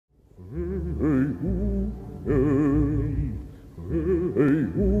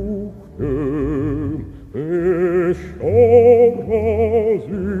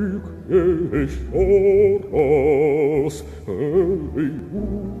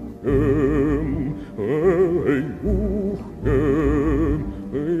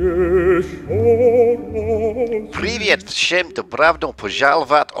Привет всем, добро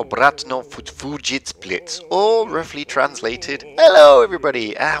пожаловать обратно в WOT Blitz, or roughly translated, hello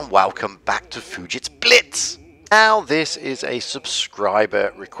everybody and welcome back to WOT Blitz. Now this is a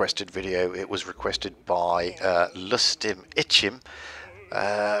subscriber requested video. It was requested by Lustim Itchim,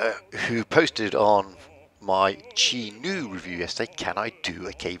 who posted on my Chinu review yesterday, can I do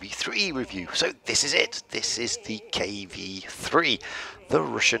a KV-3 review? So this is it. This is the KV-3, the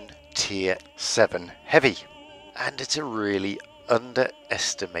Russian Tier VII Heavy. And it's a really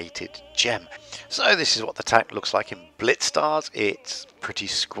underestimated gem. So this is what the tank looks like in Blitz stars. It's pretty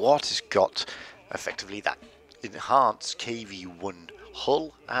squat. It's got effectively that enhanced KV-1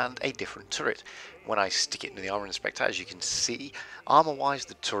 hull and a different turret. When I stick it into the armor inspector, as you can see, armor wise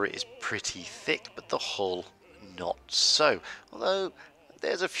the turret is pretty thick, but the hull not so, although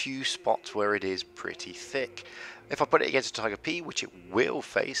there's a few spots where it is pretty thick. If I put it against a Tiger P, which it will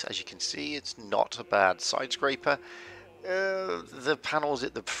face, as you can see, it's not a bad side scraper. The panels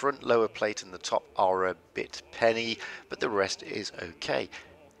at the front lower plate and the top are a bit penny, but the rest is okay.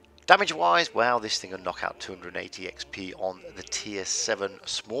 Damage wise, well, this thing will knock out 280 XP on the Tier 7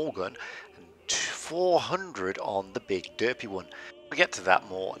 small gun and 400 on the big derpy one. We'll get to that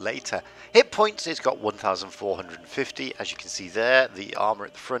more later. Hit points, it's got 1450, as you can see there. The armor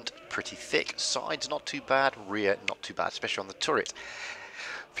at the front pretty thick, sides not too bad, rear not too bad, especially on the turret.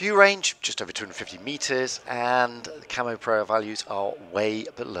 View range just over 250 meters, and the camo pro values are way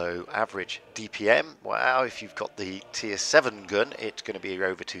below average. DPM, well, if you've got the Tier 7 gun, it's going to be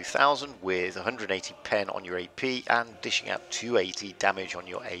over 2000 with 180 pen on your AP and dishing out 280 damage on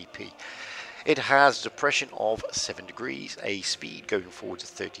your AP. It has depression of 7 degrees, a speed going forwards of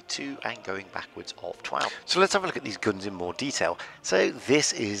 32 and going backwards of 12. So let's have a look at these guns in more detail. So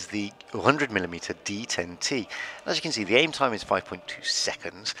this is the 100mm D10T. As you can see, the aim time is 5.2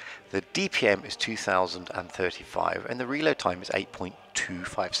 seconds, the DPM is 2035, and the reload time is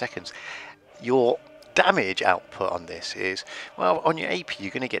 8.25 seconds. Your damage output on this is, well, on your AP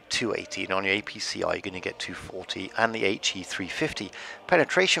you're going to get 280, and on your APCR you're going to get 240, and the HE 350.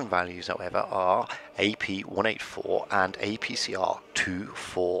 Penetration values, however, are AP 184 and APCR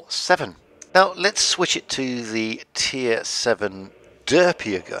 247. Now let's switch it to the Tier 7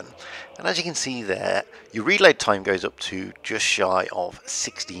 derpier gun, and as you can see there, your reload time goes up to just shy of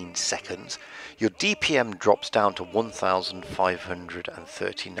 16 seconds. Your DPM drops down to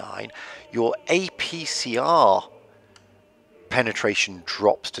 1539. Your APCR penetration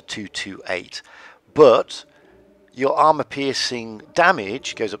drops to 228, but your armor piercing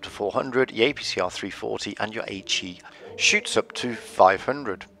damage goes up to 400, your APCR 340, and your HE shoots up to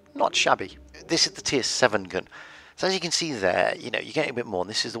 500. Not shabby. This is the Tier 7 gun. So as you can see there, you know, you're getting a bit more.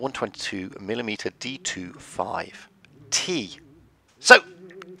 This is the 122mm D25T. So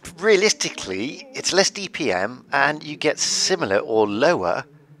realistically, it's less DPM and you get similar or lower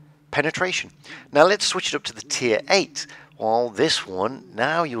penetration. Now let's switch it up to the Tier 8. Well, this one,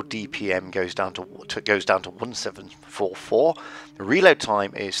 now your DPM goes down to 1744. The reload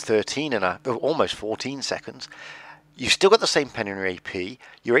time is almost 14 seconds. You've still got the same pen in your AP.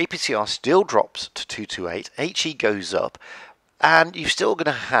 Your APCR still drops to 228. HE goes up, and you're still going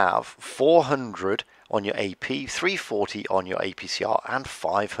to have 400 on your AP, 340 on your APCR, and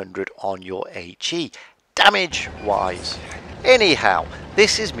 500 on your HE, damage-wise. Anyhow,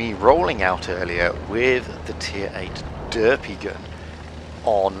 this is me rolling out earlier with the Tier 8 derpy gun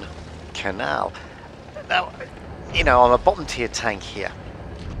on Canal. Now, you know, I'm a bottom tier tank here,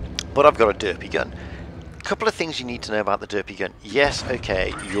 but I've got a derpy gun. A couple of things you need to know about the derpy gun. Yes,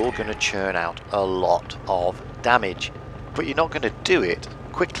 okay, you're going to churn out a lot of damage, but you're not going to do it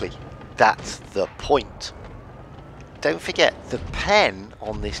quickly. That's the point. Don't forget, the pen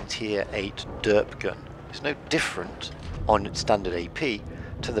on this Tier 8 derp gun is no different on its standard AP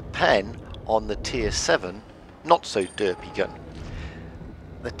to the pen on the Tier 7 not so derpy gun.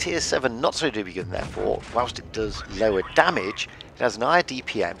 The Tier 7 not so derpy gun, therefore, whilst it does lower damage, it has an higher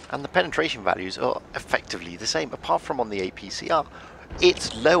DPM and the penetration values are effectively the same, apart from on the APCR.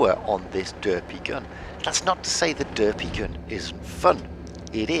 It's lower on this derpy gun. That's not to say the derpy gun isn't fun.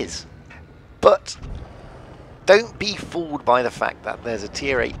 It is. But don't be fooled by the fact that there's a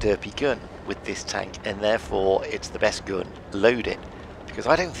Tier 8 derpy gun with this tank and therefore it's the best gun. Load it. Because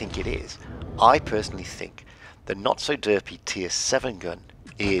I don't think it is. I personally think the not so derpy Tier 7 gun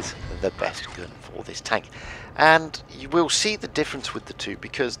is the best gun for this tank. And you will see the difference with the two,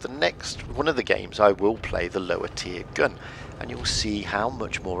 because the next one of the games I will play the lower tier gun, and you'll see how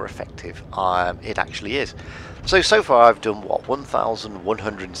much more effective it actually is. So far I've done what,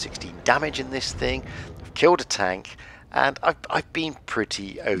 1,116 damage in this thing. I've killed a tank, and I've been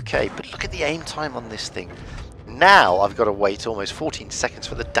pretty okay. But look at the aim time on this thing. Now I've got to wait almost 14 seconds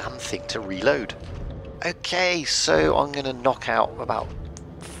for the damn thing to reload. Okay, so I'm going to knock out about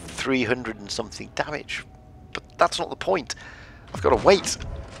 300 and something damage, but that's not the point. I've got to wait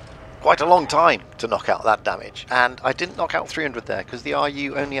quite a long time to knock out that damage, and I didn't knock out 300 there because the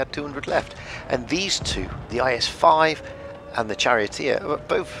RU only had 200 left. And these two, the IS-5 and the Charioteer, are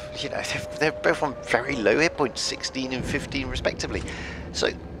both, you know, they're both on very low hit points, 16 and 15 respectively. So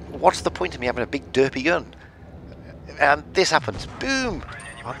what's the point of me having a big derpy gun? And this happens, boom!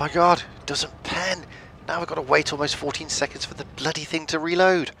 Oh my god, it doesn't pen. Now I've got to wait almost 14 seconds for the bloody thing to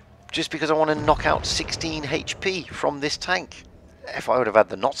reload, just because I want to knock out 16 HP from this tank. If I would have had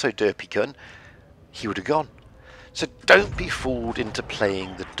the not so derpy gun, he would have gone. So don't be fooled into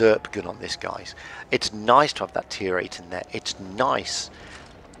playing the derp gun on this, guys. It's nice to have that tier 8 in there. It's nice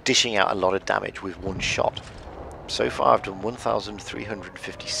dishing out a lot of damage with one shot. So far I've done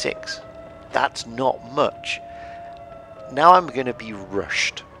 1,356. That's not much. Now I'm going to be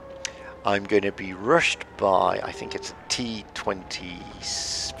rushed. I'm going to be rushed by, I think it's a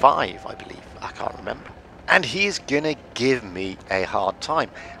T25, I believe. I can't remember. And he's going to give me a hard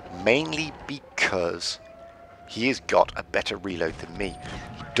time, mainly because he has got a better reload than me.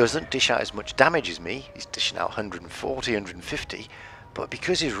 He doesn't dish out as much damage as me. He's dishing out 140, 150. But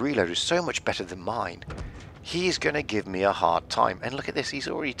because his reload is so much better than mine, he's going to give me a hard time. And look at this, he's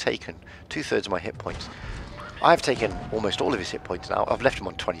already taken 2/3 of my hit points. I've taken almost all of his hit points now. I've left him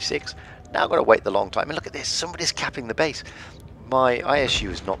on 26. Now I've got to wait the long time. And look at this, somebody's capping the base. My ISU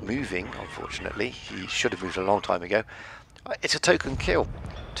is not moving, unfortunately. He should have moved a long time ago. It's a token kill.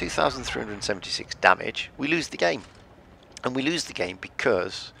 2,376 damage. We lose the game. And we lose the game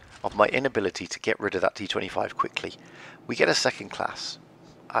because of my inability to get rid of that T25 quickly. We get a second class.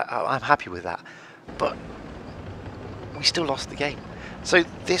 I'm happy with that. But we still lost the game. So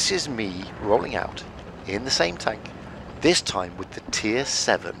this is me rolling out in the same tank, this time with the tier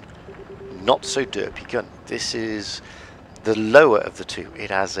 7 not so derpy gun. This is the lower of the two.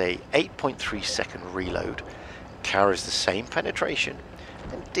 It has a 8.3 second reload, carries the same penetration,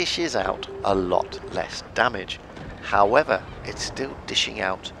 and dishes out a lot less damage. However, it's still dishing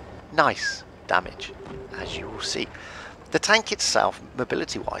out nice damage, as you will see. The tank itself,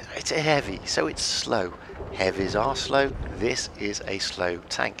 mobility wise, it's a heavy, so it's slow. Heavies are slow. This is a slow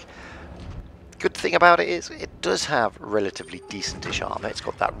tank. Good thing about it is it does have relatively decentish armor. It's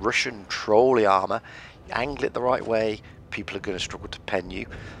got that Russian trolley armor. You angle it the right way, people are going to struggle to pen you.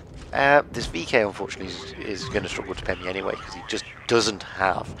 This VK unfortunately is going to struggle to pen me anyway, because he just doesn't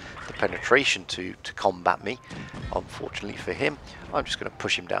have the penetration to combat me. Unfortunately for him, I'm just going to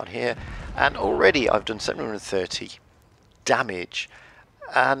push him down here, and already I've done 730 damage,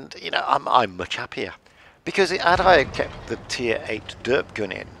 and you know, I'm much happier, because had I kept the tier 8 derp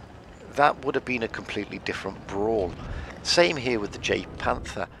gun in, that would have been a completely different brawl. Same here with the J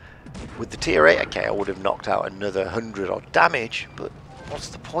Panther. With the tier 8, okay, I would have knocked out another 100 odd damage, but what's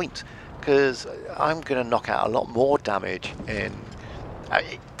the point? Because I'm going to knock out a lot more damage in...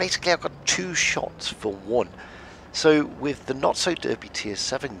 basically, I've got 2 shots for 1. So with the not so derpy tier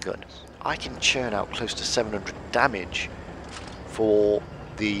 7 gun, I can churn out close to 700 damage for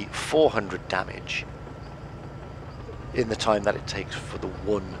the 400 damage in the time that it takes for the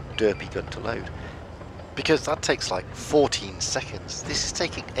 1 derpy gun to load. Because that takes like 14 seconds. This is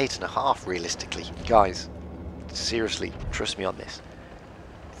taking 8.5 realistically. Guys, seriously, trust me on this.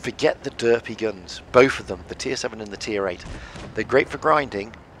 Forget the derpy guns, both of them, the tier 7 and the tier 8. They're great for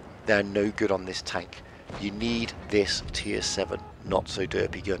grinding, they're no good on this tank. You need this tier 7 not so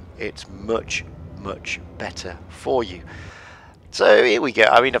derpy gun. It's much, much better for you. So here we go.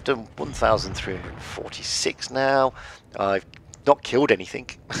 I mean, I've done 1,346 now. I've not killed anything,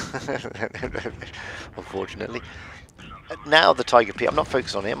 unfortunately. Now the Tiger P, I'm not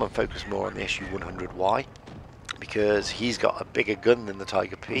focused on him, I'm focused more on the SU-100Y, because he's got a bigger gun than the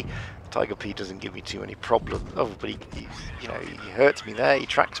Tiger P. The Tiger P doesn't give me too many problems. Oh, but he you know, he hurts me there, he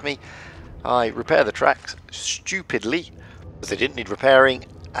tracks me. I repair the tracks stupidly, because they didn't need repairing,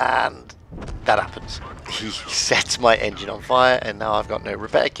 and that happens. He sets my engine on fire, and now I've got no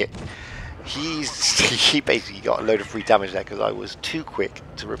repair kit. He basically got a load of free damage there because I was too quick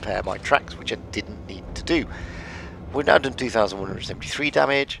to repair my tracks, which I didn't need to do. We've now done 2,173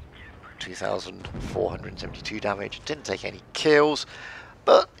 damage, 2,472 damage, didn't take any kills.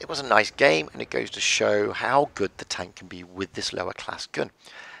 But it was a nice game, and it goes to show how good the tank can be with this lower class gun.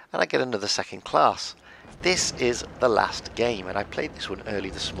 And I get another second class. This is the last game, and I played this one early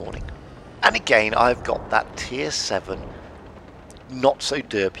this morning. And again, I've got that Tier 7 not so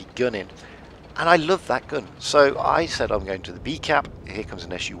derpy gun in. And I love that gun. So I said I'm going to the B cap. Here comes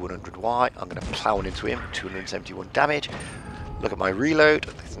an SU-100Y. I'm going to plow on into him. 271 damage. Look at my reload.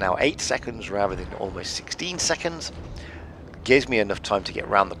 It's now 8 seconds rather than almost 16 seconds. Gives me enough time to get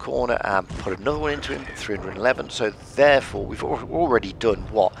around the corner and put another one into him. 311. So therefore, we've already done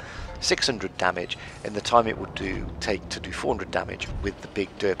what? 600 damage in the time it would take to do 400 damage with the big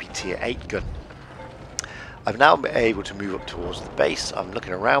derpy Tier 8 gun. I'm now able to move up towards the base. I'm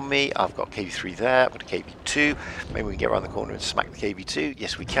looking around me. I've got KV-3 there. I've got a KV-2. Maybe we can get around the corner and smack the KV-2.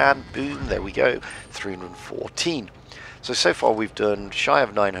 Yes, we can. Boom. There we go. 314. So far we've done shy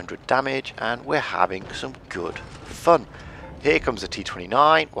of 900 damage, and we're having some good fun. Here comes the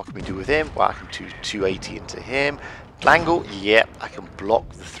T29. What can we do with him? Well, I can do 280 into him. Langle, yeah, I can block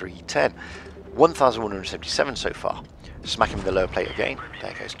the 310. 1,177 so far. Smack him in the lower plate again.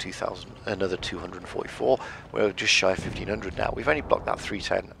 There goes 2,000, another 244. We're just shy of 1,500 now. We've only blocked that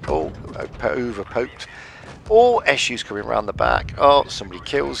 310. Oh, over poked. Oh, SU's coming around the back. Oh, somebody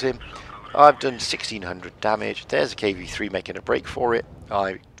kills him. I've done 1,600 damage. There's a KV-3 making a break for it.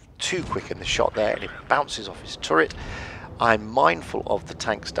 I'm too quick in the shot there, and it bounces off his turret. I'm mindful of the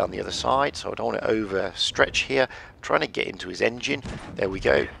tanks down the other side, so I don't want to overstretch here. I'm trying to get into his engine. There we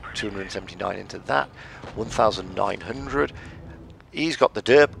go. 279 into that. 1,900. He's got the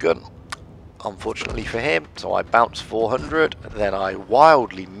derp gun, unfortunately for him, so I bounce 400. Then I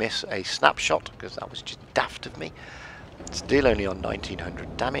wildly miss a snapshot because that was just daft of me. Still only on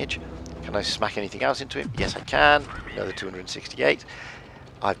 1,900 damage. Can I smack anything else into him? Yes, I can. Another 268.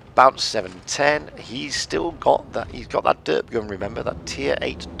 I've bounced 710. He's still got that. He's got that derp gun. Remember that Tier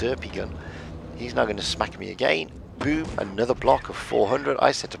 8 derpy gun. He's now going to smack me again. Boom! Another block of 400.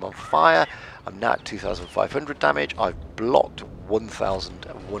 I set him on fire. I'm now at 2,500 damage. I've blocked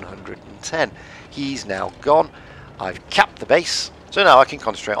 1,110. He's now gone. I've capped the base. So now I can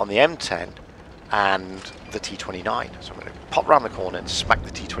concentrate on the M10 and the T29. So I'm going to pop around the corner and smack the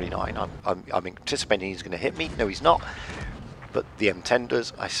T29. I'm anticipating he's going to hit me. No, he's not. But the M10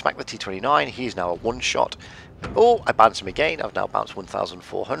 does. I smack the T29. He's now a one-shot. Oh, I bounce him again. I've now bounced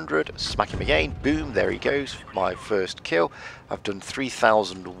 1,400. Smack him again. Boom, there he goes. My first kill. I've done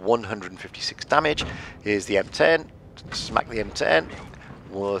 3,156 damage. Here's the M10. Smack the M10.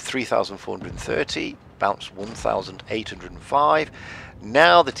 3,430. Bounce 1,805.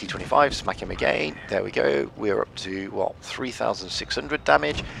 Now the T25. Smack him again. There we go. We're up to, what, 3,600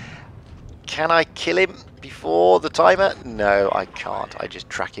 damage. Can I kill him before the timer? No, I can't. I just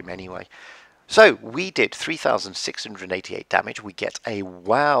track him anyway. So we did 3,688 damage. We get a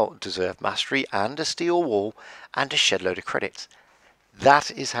well-deserved mastery and a steel wall and a shed load of credits. That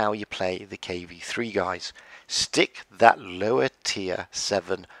is how you play the KV-3, guys. Stick that lower tier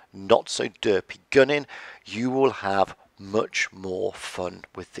 7, not so derpy gun in. You will have much more fun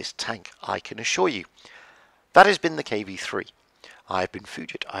with this tank, I can assure you. That has been the KV-3. I've been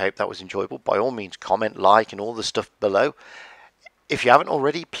Fujit. I hope that was enjoyable. By all means, comment, like, and all the stuff below. If you haven't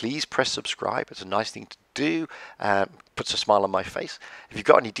already, please press subscribe. It's a nice thing to do. Puts a smile on my face. If you've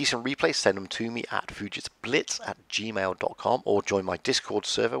got any decent replays, send them to me at fujitsblitz@gmail.com or join my Discord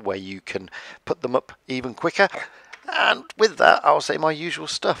server where you can put them up even quicker. And with that, I'll say my usual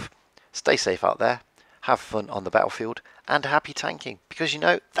stuff. Stay safe out there. Have fun on the battlefield and happy tanking. Because, you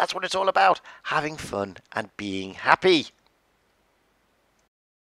know, that's what it's all about. Having fun and being happy.